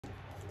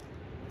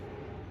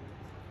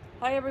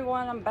Hi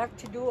everyone, I'm back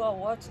to do a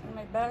what's in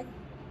my bag,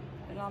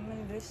 and I'm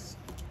in this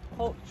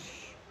tote,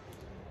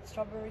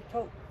 strawberry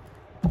tote.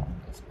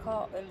 It's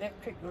called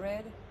Electric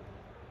Red,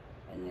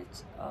 and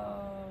it's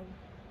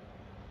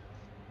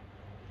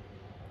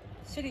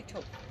city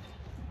tote,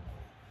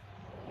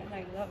 and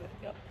I love it.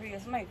 Yeah, pretty.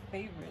 It's my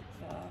favorite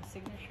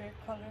signature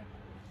color.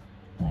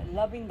 I'm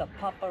loving the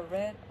Papa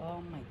Red.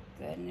 Oh my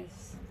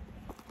goodness.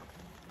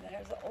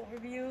 There's the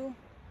overview.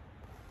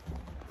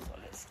 So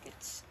let's get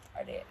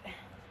started.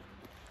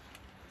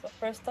 So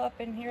first up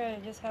in here,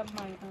 I just have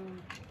my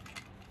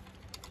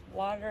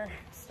water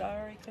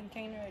starry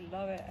container. I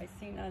love it. I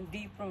seen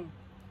D from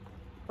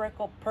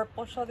Freckle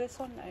Purple show this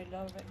one. I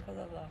love it because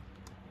of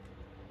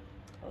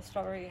the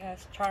strawberry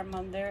has charm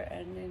on there,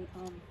 and then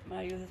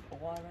I use it for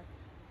water.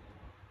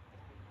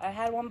 I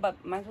had one,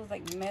 but mine was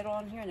like metal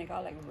on here and it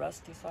got like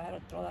rusty, so I had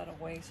to throw that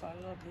away. So I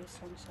love this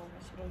one, so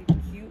it's really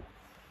cute.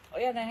 Oh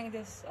yeah, and I hang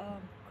this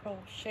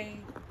crochet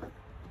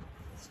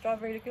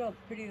strawberry. Look at how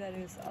pretty that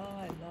is. Oh,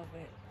 I love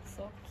it.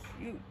 So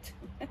cute.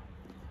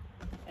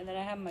 And then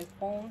I have my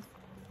phone,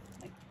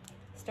 like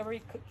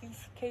strawberry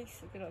cookies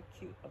case. Look at how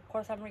cute. Of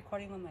course, I'm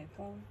recording on my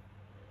phone.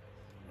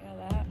 Yeah,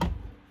 that.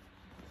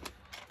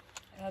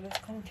 I have this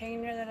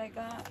container that I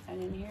got,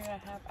 and in here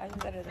I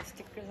just added the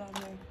stickers on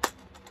there.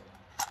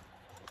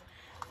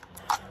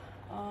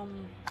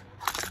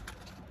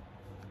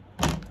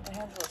 It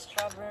has the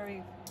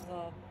strawberry,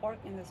 the fork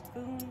and the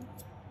spoon,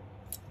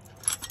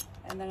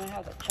 and then I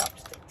have the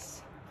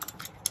chopsticks.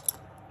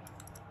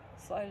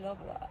 So I love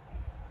that.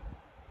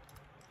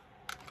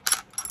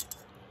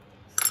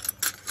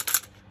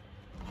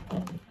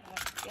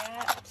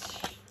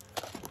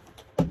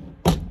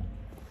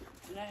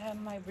 And I have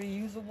my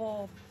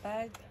reusable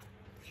bag,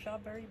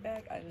 strawberry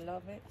bag. I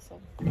love it. So,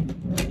 oops.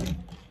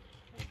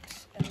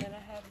 And then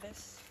I have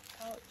this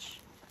pouch.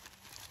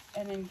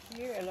 And in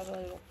here, I love a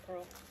little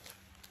pearl.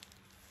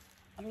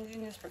 I'm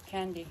using this for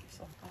candy,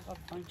 so I have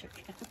a bunch of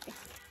candy.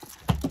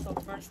 So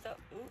first up,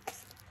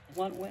 oops,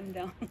 one went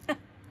down.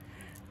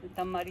 The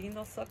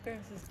tamarindo sucker.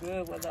 This is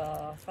good with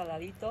a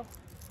saladito.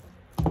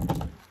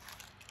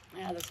 I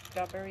have the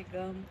strawberry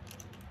gum,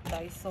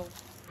 Daiso.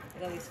 I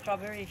got the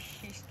strawberry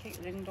cheesecake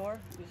Lindor.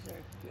 These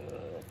are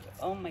good.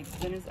 Oh my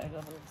goodness, I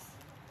love this.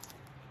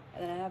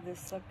 And then I have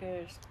this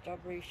sucker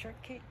strawberry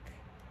shortcake.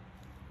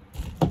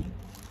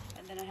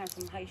 And then I have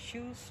some high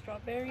shoes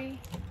strawberry,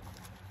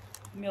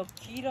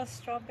 Milkita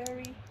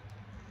strawberry,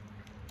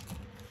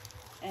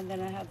 and then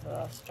I have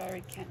the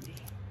strawberry candy.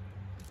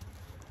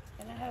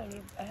 And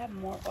I have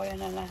more oil,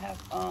 and then I have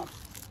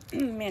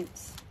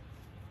mints.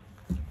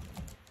 So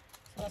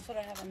that's what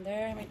I have in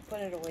there. Let me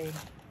put it away.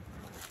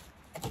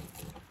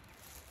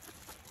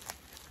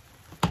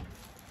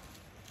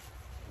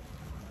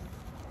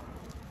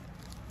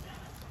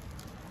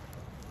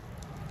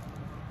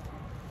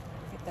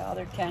 Get the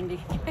other candy.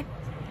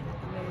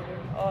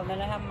 Oh, and then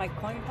I have my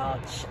coin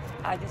pouch.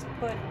 I just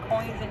put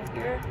coins in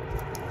here.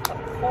 Of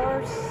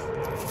course,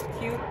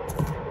 cute.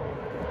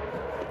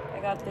 I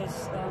got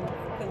this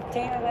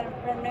container that I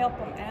print mail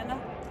from Anna.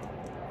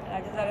 And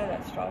I just added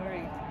that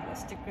strawberry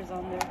stickers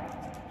on there.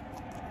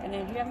 And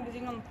then here I'm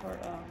using them for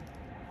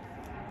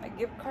my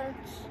gift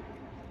cards.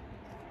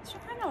 It's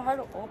kind of hard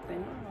to open. I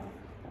don't know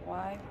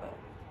why, but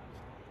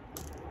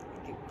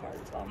gift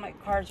cards. All my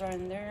cards are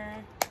in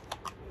there.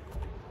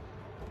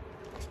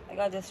 I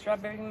got this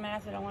strawberry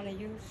mask that I want to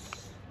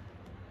use.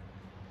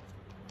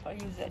 I'll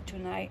use that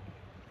tonight.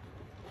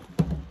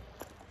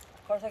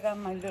 Of course, I got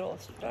my little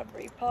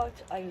strawberry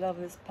pouch. I love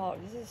this pouch.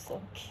 This is so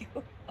cute.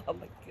 Oh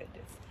my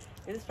goodness.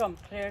 This is from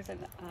Claire's,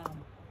 and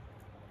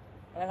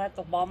I got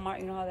the Walmart.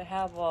 You know how they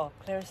have a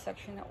Claire's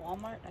section at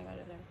Walmart? I got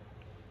it there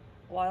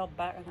a while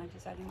back, and I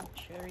just added a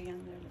cherry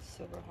on there, the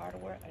silver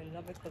hardware. I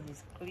love it because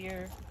it's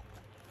clear.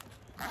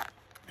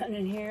 And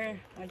in here,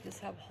 I just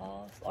have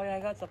hauls. Oh yeah, I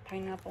got the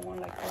pineapple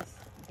one like this.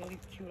 Really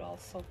cute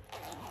also.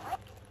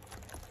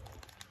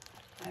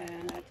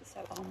 And I just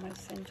have all my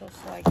essentials.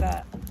 So I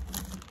got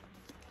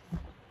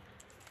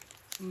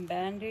some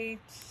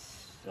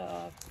Band-Aids,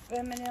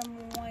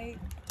 feminine white.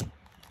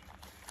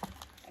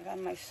 I got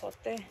my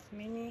Sote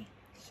mini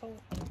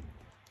soap,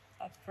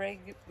 a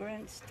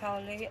fragrance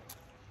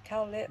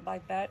towelette by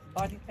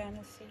Body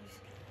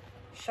Fantasies,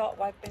 shot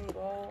wipe and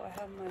go. I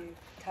have my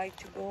Tide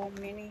to Go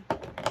mini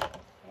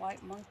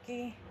white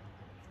monkey,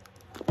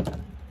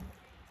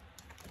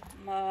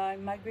 my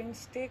migraine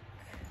stick,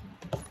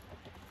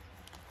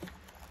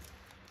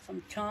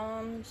 some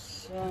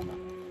Tums,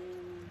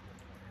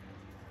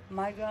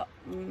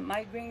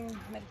 migraine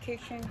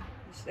medication,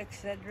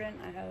 Excedrin.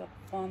 I have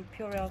one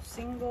Purell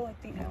single. I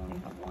think I only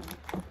have one.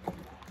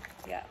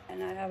 Yeah,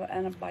 and I have an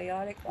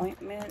antibiotic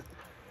ointment,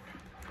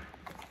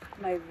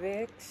 my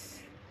Vicks.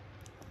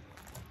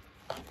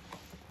 I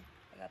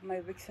got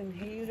my Vicks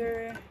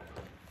inhaler.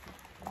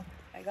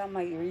 I got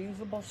my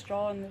reusable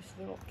straw in this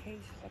little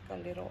case. It's like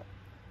a little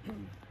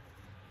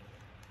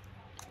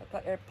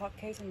like an AirPod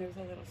case, and there's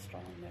a little straw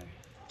in there.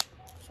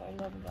 So I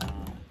love that.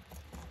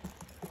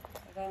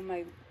 I got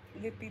my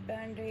lippy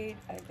Band-Aid.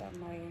 I got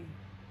my,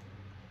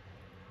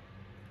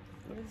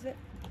 what is it?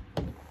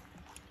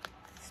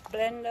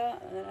 blender,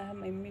 and then I have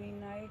my mini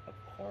knife, of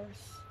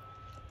course.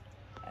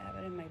 I have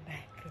it in my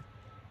bag.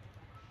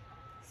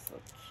 So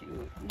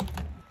cute.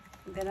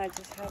 And then I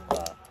just have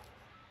a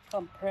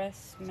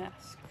compressed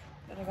mask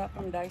that I got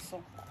from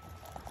Daiso.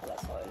 So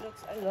that's how it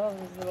looks. I love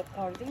this little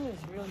powder. I think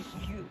it's really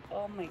cute.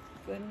 Oh my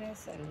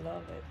goodness, I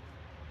love it.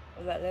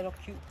 With that little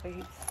cute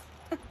face.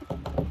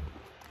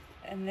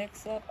 And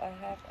next up, I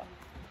have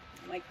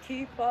my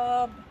key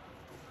fob.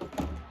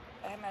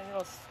 I have my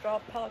little straw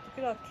pouch.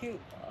 Look at how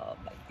cute. Oh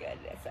my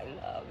goodness, I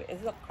love it.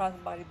 It's a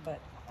crossbody, but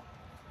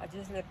I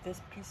just left this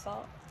piece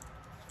out.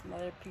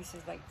 Another piece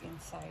is like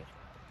inside.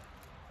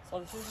 So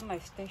this is my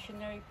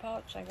stationery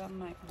pouch. I got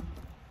my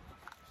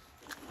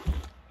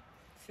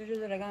scissors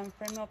that I got in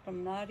frame up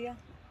from Nadia,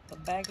 the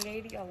bag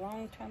lady, a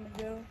long time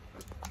ago.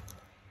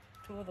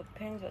 Two of the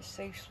pins that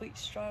say sweet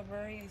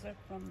strawberry. These are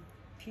from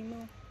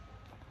Temu.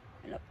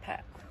 In a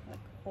pack, like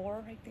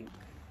 4, I think.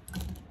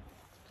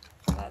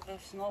 Got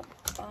this note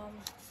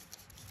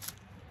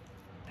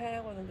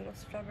pad with the little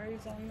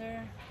strawberries on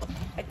there.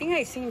 I think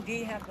I seen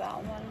Dee have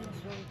that one.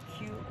 It's really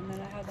cute. And then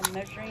I have the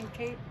measuring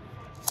tape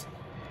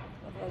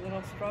with a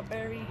little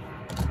strawberry.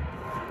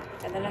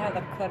 And then I have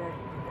the cutter.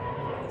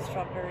 The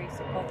strawberries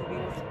supposed to be.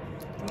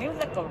 To me, it was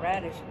like a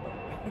radish, but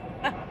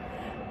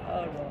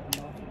oh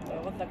no.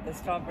 It was like the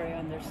strawberry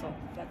on there, so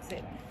that's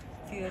it.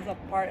 See, there's a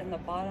part in the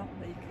bottom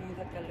that you can use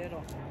like a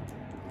little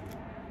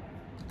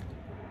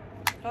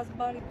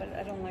crossbody, but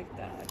I don't like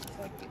that. I just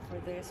like it for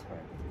this, for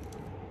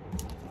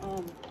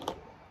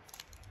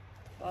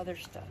other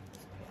stuff.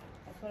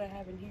 That's what I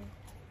have in here.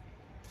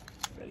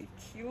 Really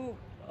cute.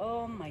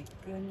 Oh my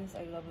goodness,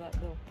 I love that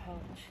little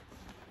pouch.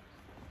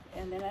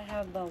 And then I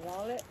have the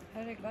wallet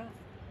that I got.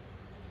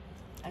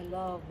 I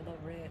love the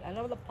red. I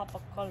love the pop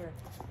of color.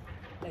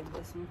 Like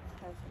this one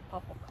has a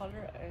pop of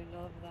color. I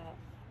love that.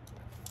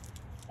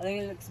 I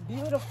think it looks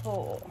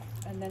beautiful.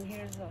 And then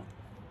here's a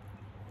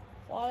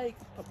wallet. You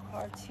can put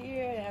cards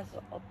here. It has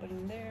an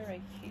opening there,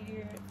 right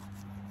here.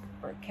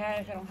 For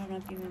cash, I don't have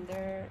nothing in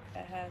there.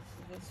 It has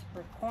this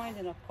for coins,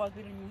 and of course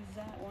we didn't use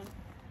that one.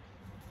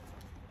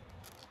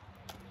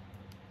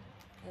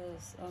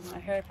 Because I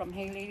heard from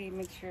Hey Lady,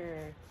 makes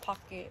your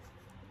pocket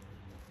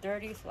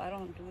dirty, so I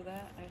don't do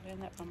that. I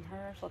learned that from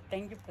her, so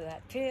thank you for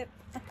that tip.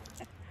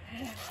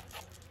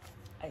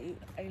 I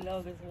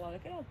love this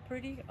wallet. Look at how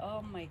pretty.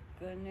 Oh my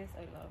goodness,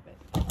 I love it.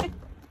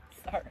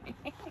 Sorry.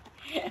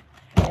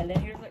 And then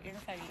here's the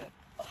inside look.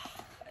 Oh,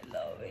 I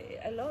love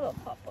it. I love the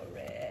pop of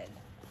red.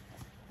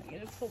 It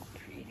looks so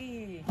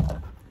pretty.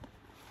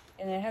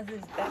 And it has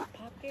this back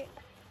pocket.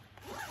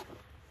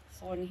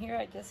 So in here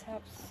I just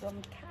have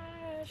some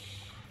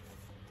cash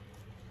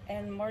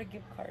and more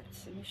gift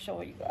cards. Let me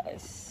show you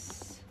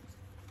guys.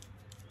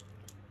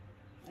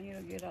 I need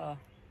to get a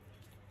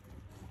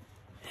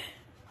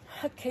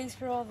case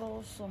for all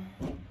those. So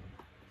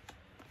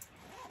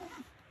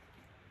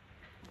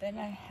then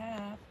I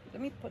have,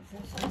 let me put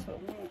this in so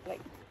it won't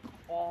like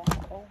fall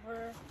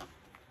over,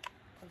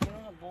 because you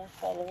know the balls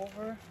fall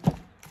over. Put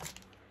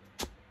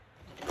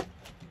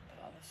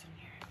all this in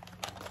here.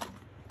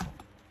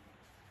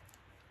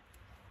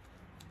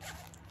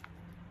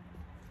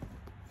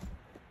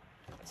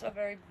 It's a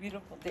very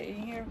beautiful day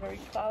here, very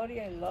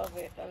cloudy. I love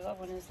it. I love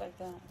when it's like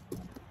that.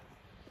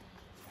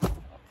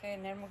 Okay,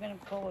 and then we're gonna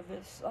go with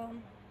this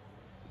one.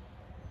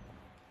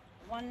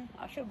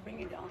 I should bring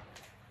it down.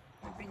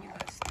 I'll bring you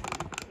guys a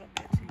little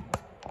bit to you.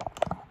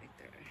 Right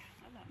there.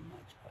 Not that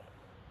much, but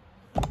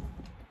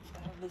I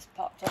have this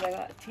pop that I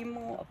got.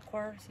 Temu, of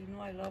course. You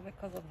know I love it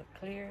because of the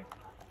clear.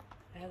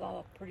 It has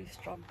all the pretty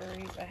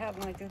strawberries. I have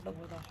one like this, but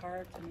with a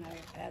heart, and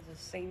it has the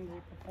same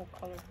purple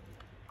color.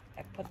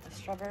 I put the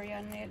strawberry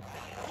on it. I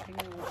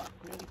think it was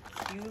really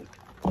cute.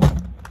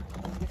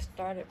 Let's get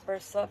started.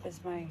 First up is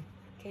my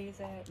case.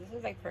 This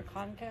is like for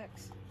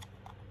contacts,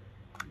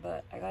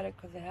 but I got it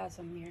because it has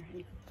a mirror and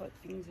you can put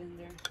things in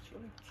there. It's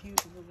really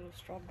cute with a little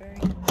strawberry.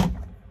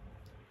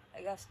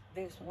 I got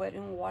this Wet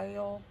n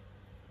Wild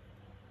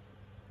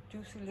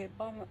Juicy Lip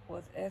Balm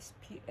with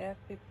SPF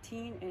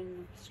 15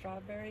 and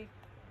strawberry.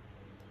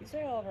 These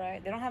are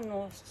alright. They don't have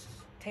no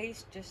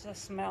taste, just a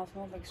smell.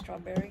 Smells like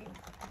strawberry.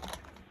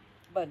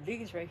 But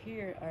these right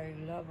here, I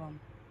love them.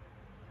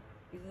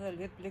 These are the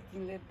lip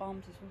licking lip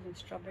balms. This one's in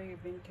strawberry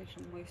vintage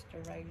and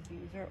moisturizing.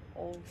 These are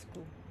old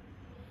school.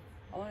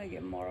 I want to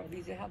get more of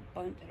these. They have a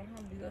bunch. I don't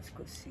know if you guys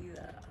could see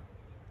that.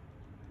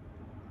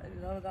 I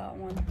love that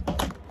one.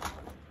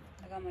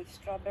 I got my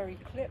strawberry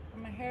clip for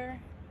my hair.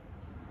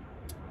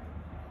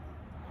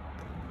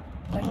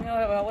 I know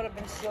I would have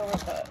been silver,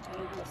 but I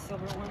didn't do a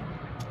silver one.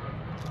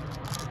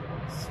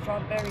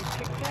 Strawberry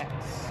Tic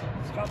Tacs.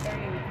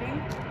 Strawberry and cream.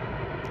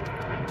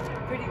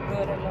 Pretty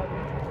good. I love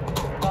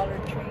it. Dollar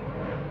Tree.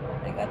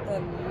 I got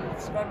the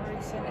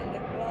strawberry scented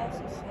lip gloss.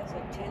 This has a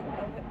tint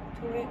of it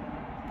to it.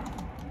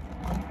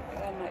 I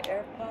got my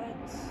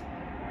AirPods.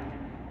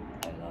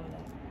 I love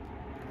that.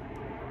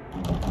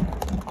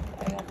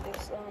 I got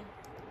this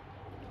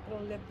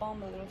little lip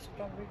balm, a little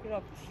strawberry. Look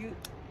how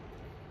cute.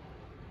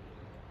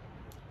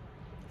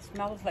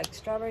 Smells like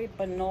strawberry,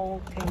 but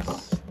no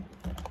taste.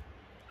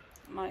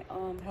 my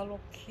Hello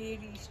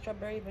Kitty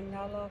strawberry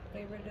vanilla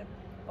flavored lip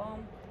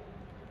balm.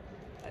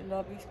 I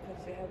love these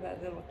because they have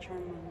that little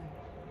charm on them.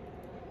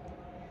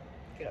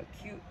 Look at how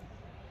cute.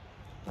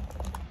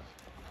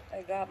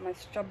 I got my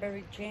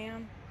strawberry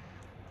jam.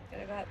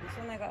 I got this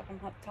one I got from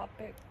Hot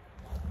Topic.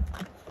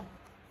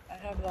 I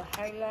have the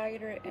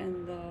highlighter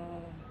and the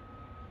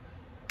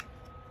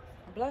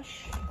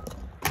blush.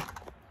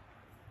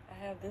 I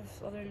have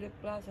this other lip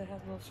gloss that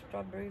has little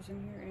strawberries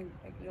in here and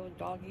like little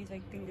doggies,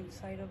 I think,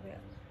 inside of it.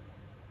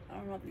 I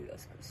don't know if you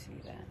guys can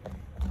see that.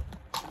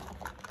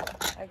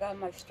 I got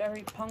my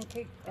strawberry pound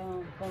cake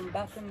from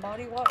Bath and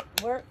Body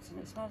Works, and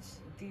it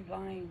smells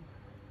divine.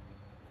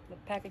 The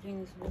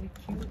packaging is really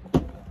cute.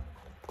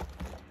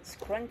 It's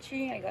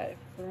crunchy. I got it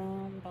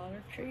from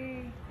Dollar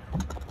Tree.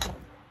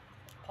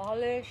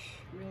 Polish,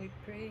 really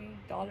pretty.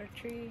 Dollar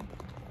Tree.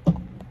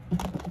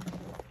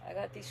 I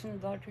got these from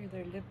Dollar Tree.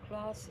 They're lip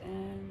gloss,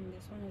 and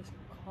this one is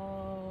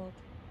called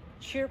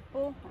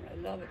Cheerful. I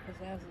love it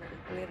because it has little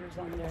glitters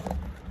on there.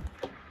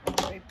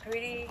 Very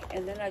pretty.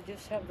 And then I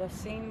just have the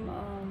same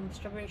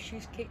strawberry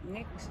cheesecake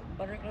mix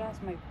butter glass,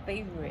 my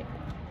favorite.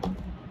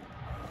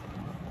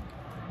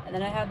 And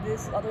then I have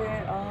this other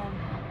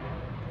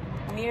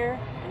mirror,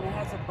 and it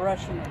has a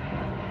brush in it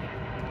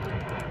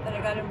that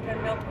I got in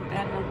print milk from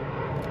Anna.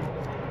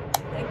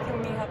 Thank you,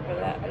 Mija, for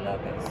that. I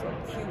love it. So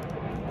cute.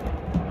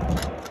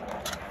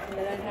 And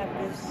then I have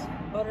this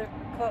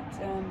Buttercups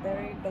and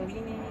Berry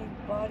Bellini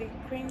body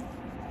cream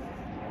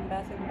from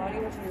Bath and Body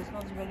Works, and it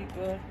smells really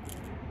good.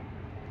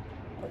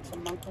 Put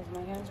some on because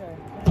my hands are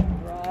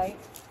dry.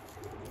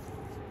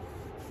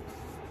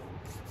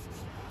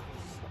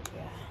 So,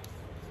 yeah.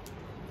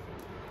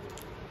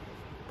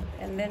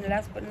 And then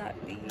last but not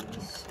least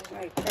is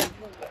my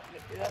perfume.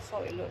 That's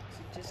how it looks.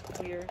 It's just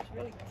clear. It's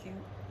really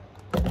cute.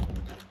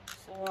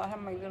 So I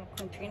have my little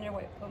container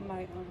where I put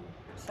my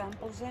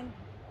samples in.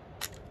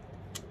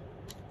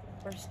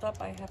 First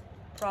up, I have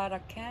Prada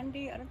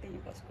candy. I don't think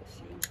you guys could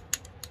see them.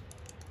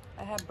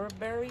 I have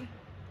Burberry,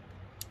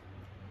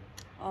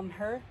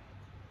 Her,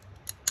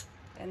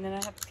 and then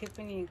I have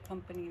Tiffany &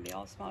 Company. They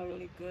all smell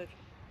really good.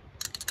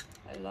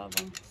 I love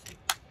them. So,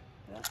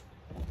 yeah.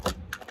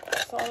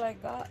 That's all I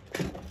got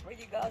for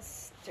you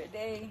guys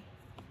today.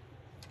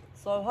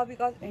 So I hope you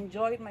guys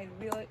enjoyed my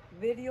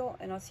video,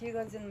 and I'll see you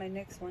guys in my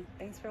next one.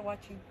 Thanks for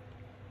watching.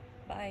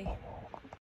 Bye.